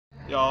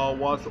Yo,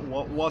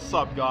 what's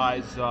up,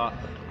 guys?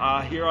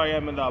 Here I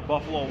am in the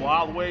Buffalo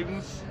Wild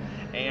Wings,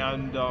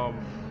 and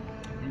I'm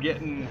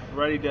getting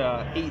ready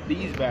to eat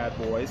these bad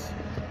boys.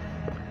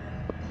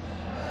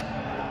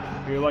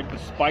 Here, like the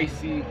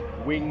spicy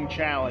wing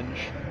challenge.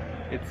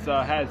 It's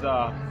has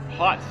a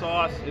hot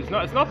sauce. It's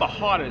not the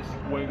hottest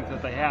wings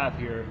that they have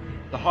here.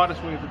 The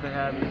hottest wings that they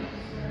have here.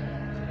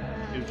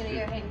 I'm gonna go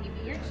ahead and give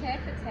you your check,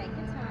 but take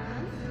your time.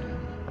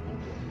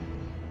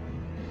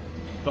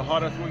 The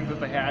hottest wings that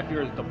they have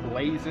here is the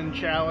Blazing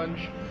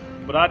Challenge,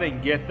 but I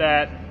didn't get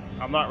that.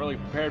 I'm not really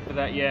prepared for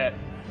that yet,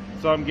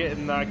 so I'm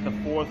getting like the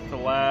fourth to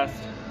last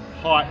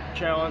hot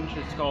challenge.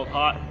 It's called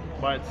hot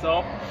by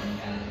itself.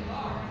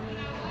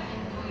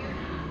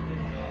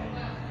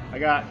 I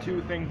got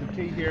 2 things of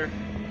tea here.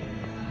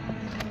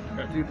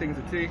 Got 2 things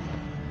of tea,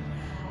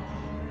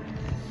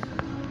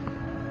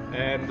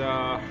 and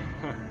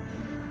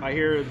I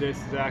hear this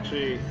is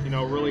actually,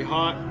 really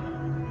hot.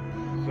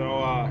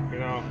 So,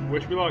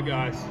 wish me luck,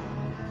 guys.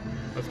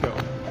 Let's go.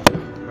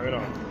 Bring it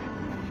on.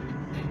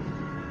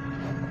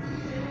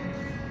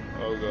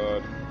 Oh,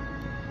 God.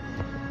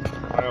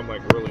 I am,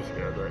 like, really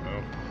scared right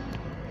now.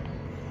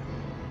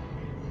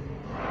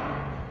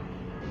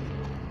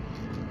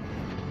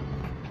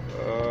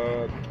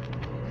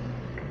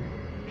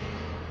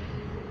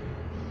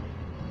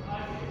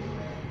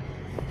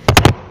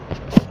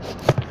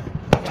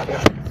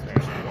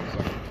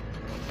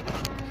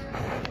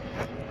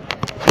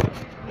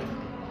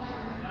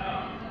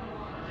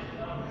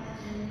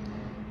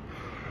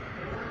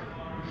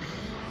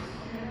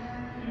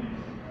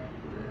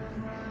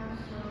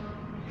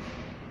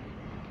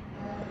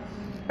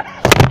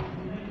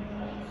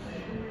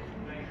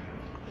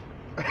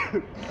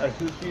 I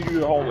just need you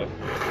to hold it.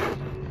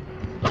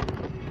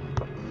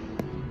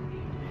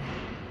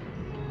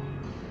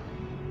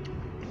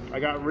 I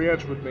got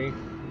ranch with me.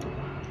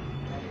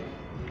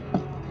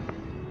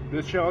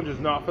 This challenge is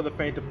not for the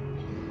faint of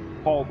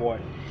Paul boy.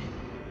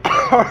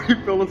 I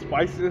already feel the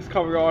spiciness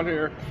coming on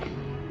here.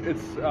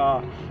 It's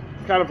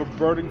kind of a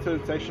burning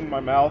sensation in my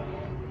mouth.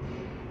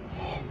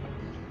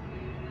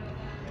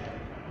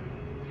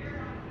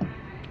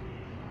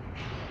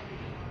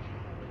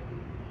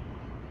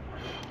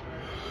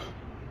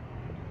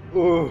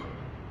 Ooh.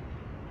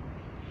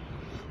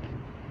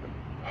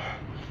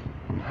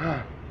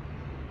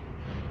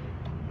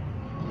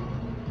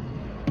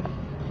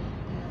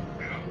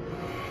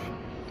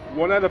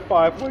 One out of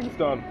 5 wings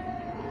done.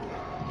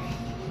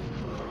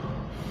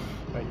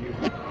 Thank you.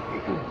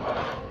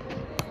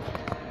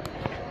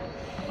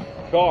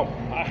 Dom,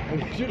 I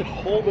need you to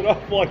hold it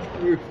up like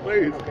you,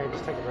 please. Okay,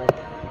 just take a break.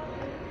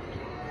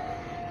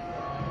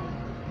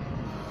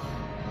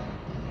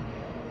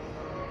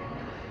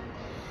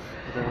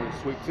 Very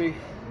sweet tea.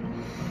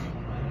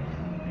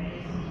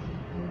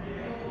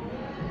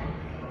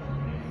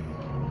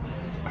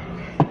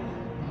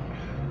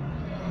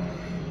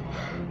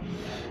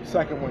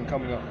 Second one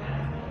coming up.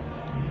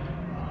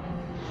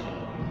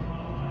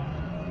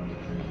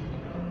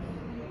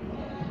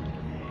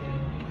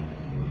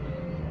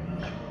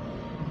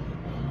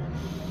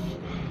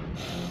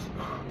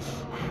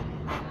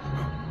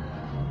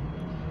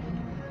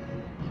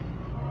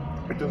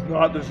 It does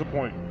not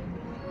disappoint.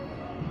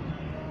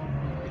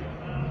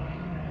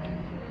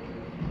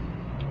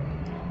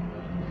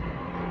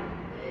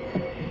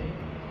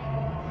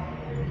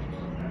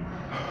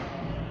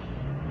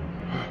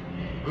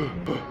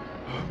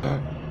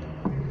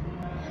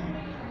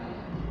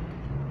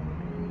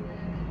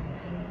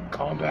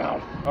 Calm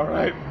down. All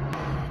right.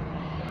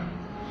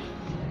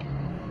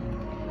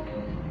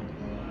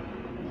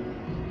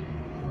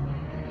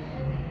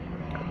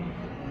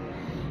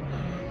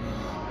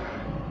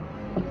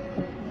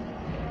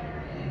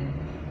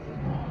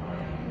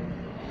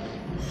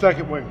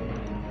 Second wing.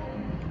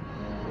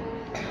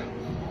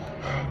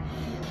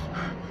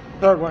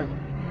 Third wing.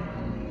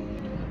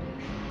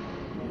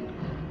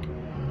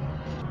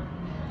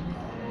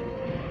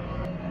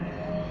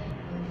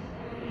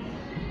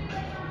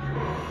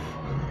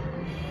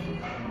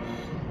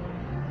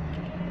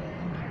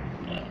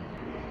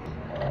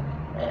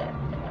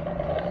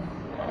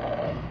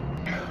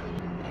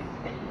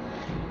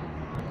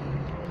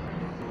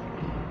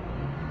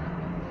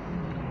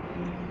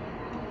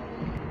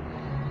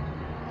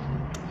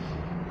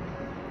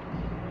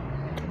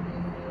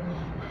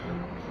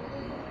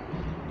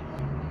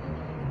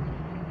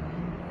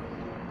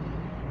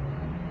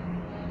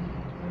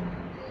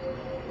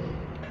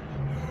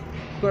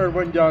 Third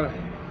one done.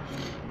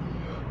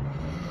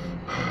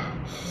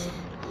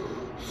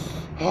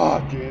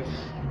 Oh, jeez.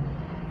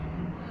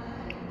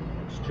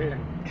 It's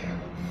cheating.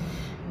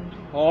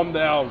 Calm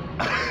down.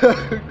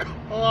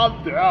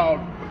 Calm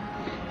down.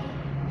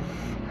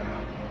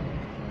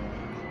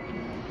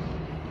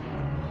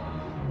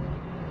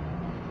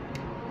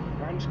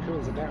 Ranch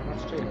cools it down,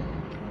 that's cheating.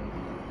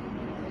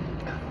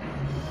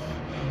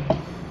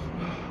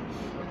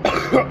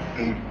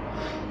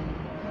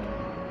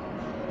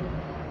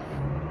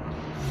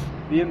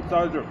 The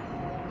insides are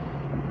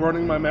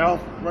burning my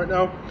mouth right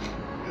now.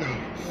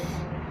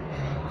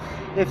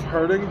 It's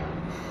hurting.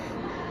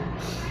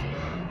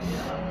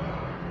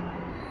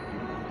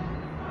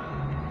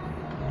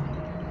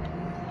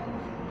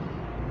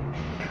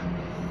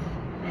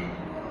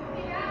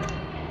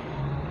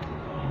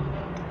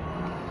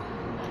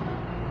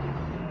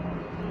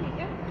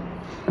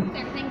 Is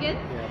everything good?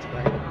 Yeah, it's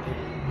great.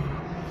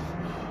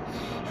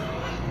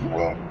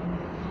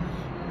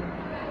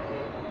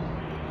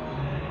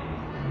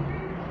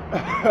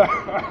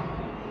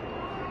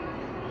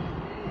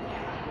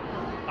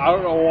 I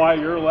don't know why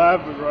you're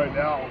laughing right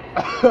now.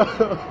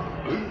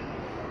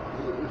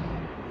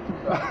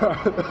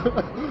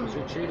 Because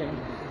you're cheating.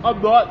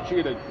 I'm not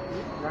cheating.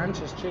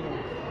 Ranch is cheating.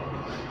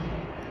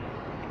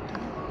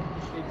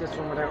 Eat this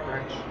one without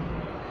ranch.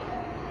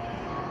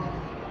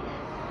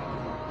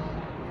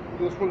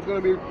 This one's gonna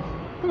be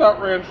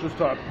without ranch this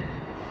time.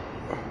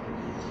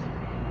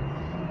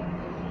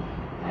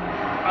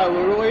 I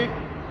literally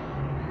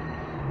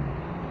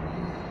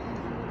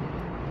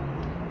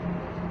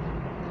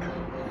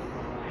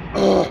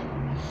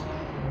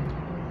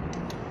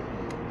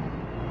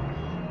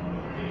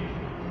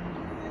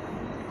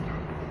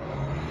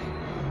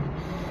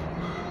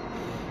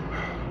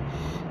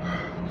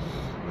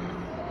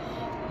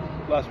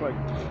last week.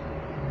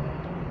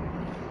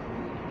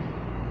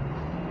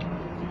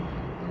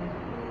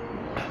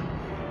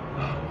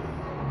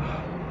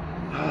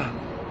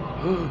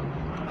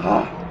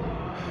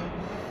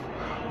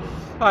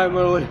 I'm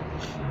literally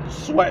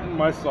sweating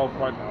myself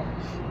right now.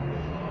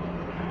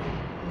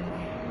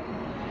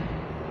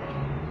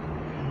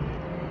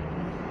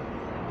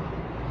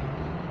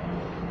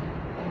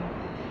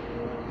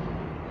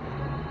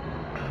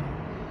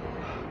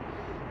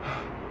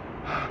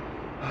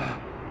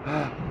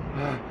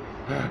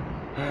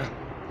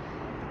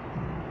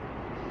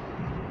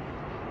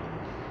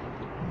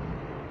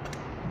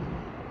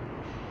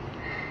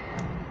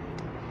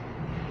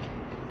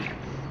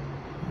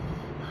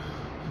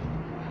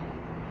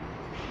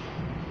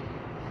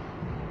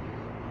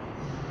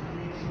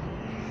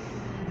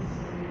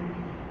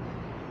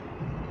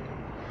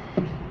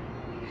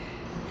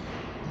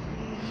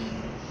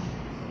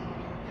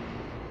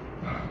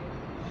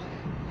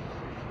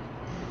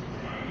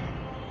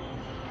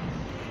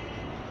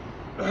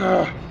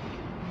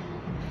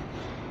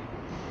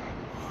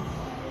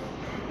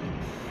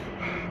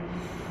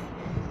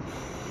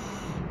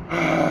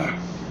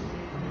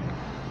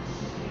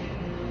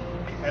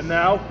 And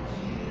now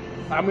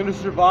I'm gonna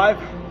survive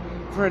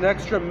for an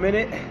extra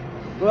minute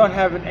without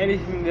having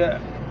anything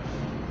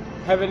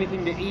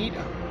to eat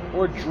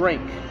or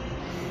drink.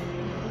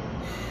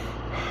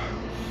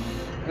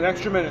 An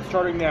extra minute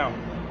starting now.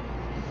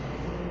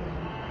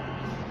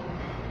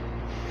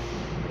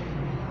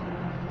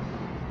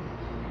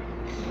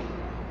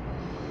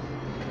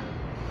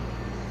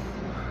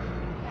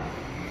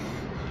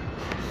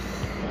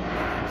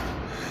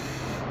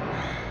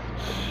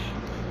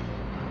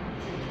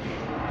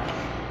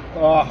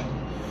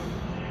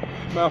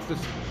 Mouth is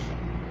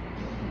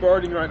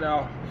burning right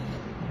now.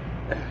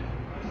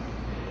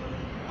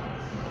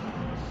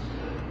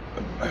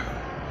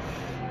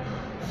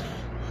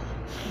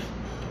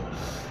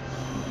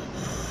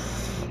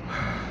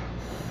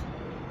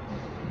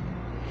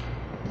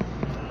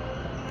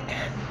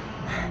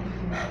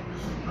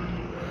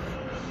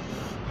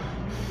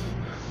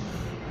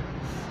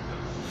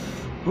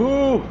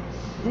 Ooh,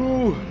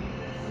 ooh,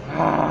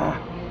 ah.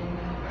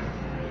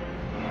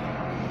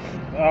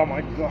 Oh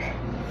my God.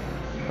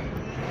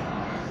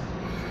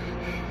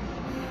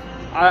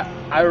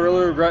 I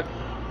really regret.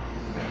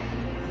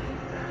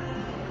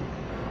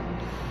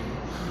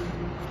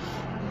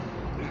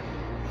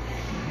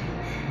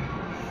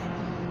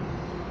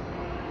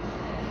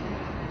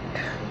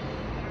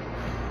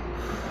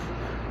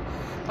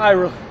 I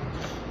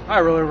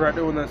really regret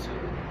doing this.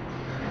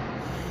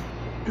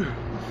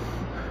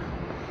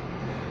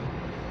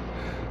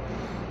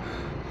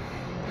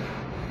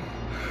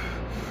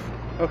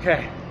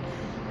 Okay.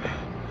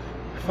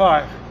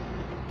 5,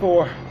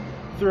 4,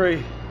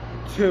 3,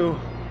 2,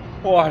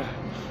 1.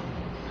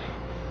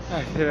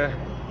 I did it.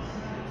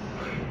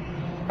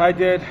 I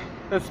did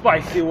the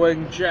spicy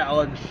wing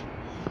challenge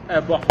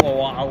at Buffalo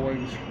Wild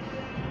Wings.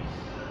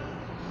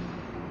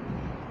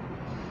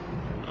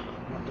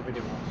 Not the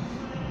video.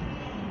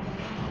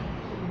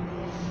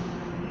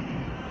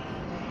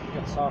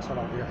 Get sauce all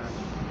over your hand.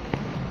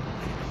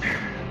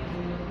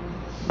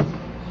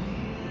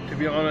 To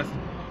be honest,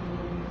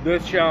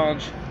 this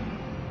challenge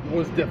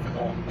was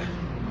difficult.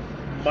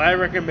 My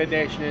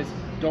recommendation is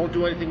don't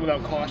do anything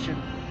without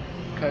caution,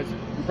 because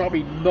you're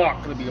probably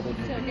not going to be able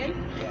to. So good?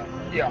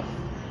 Yeah.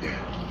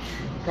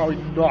 Probably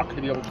not going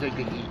to be able to take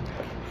the heat.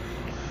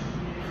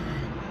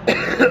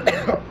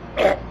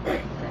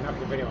 Okay, knock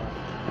your video off.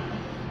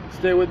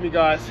 Stay with me,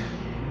 guys.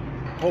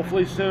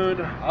 Hopefully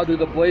soon I'll do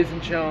the blazing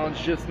challenge,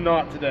 just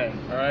not today,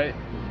 alright?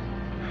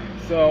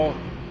 So,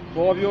 for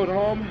all of you at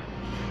home,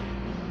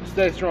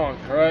 stay strong,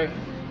 alright?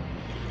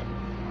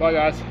 Bye,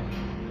 guys.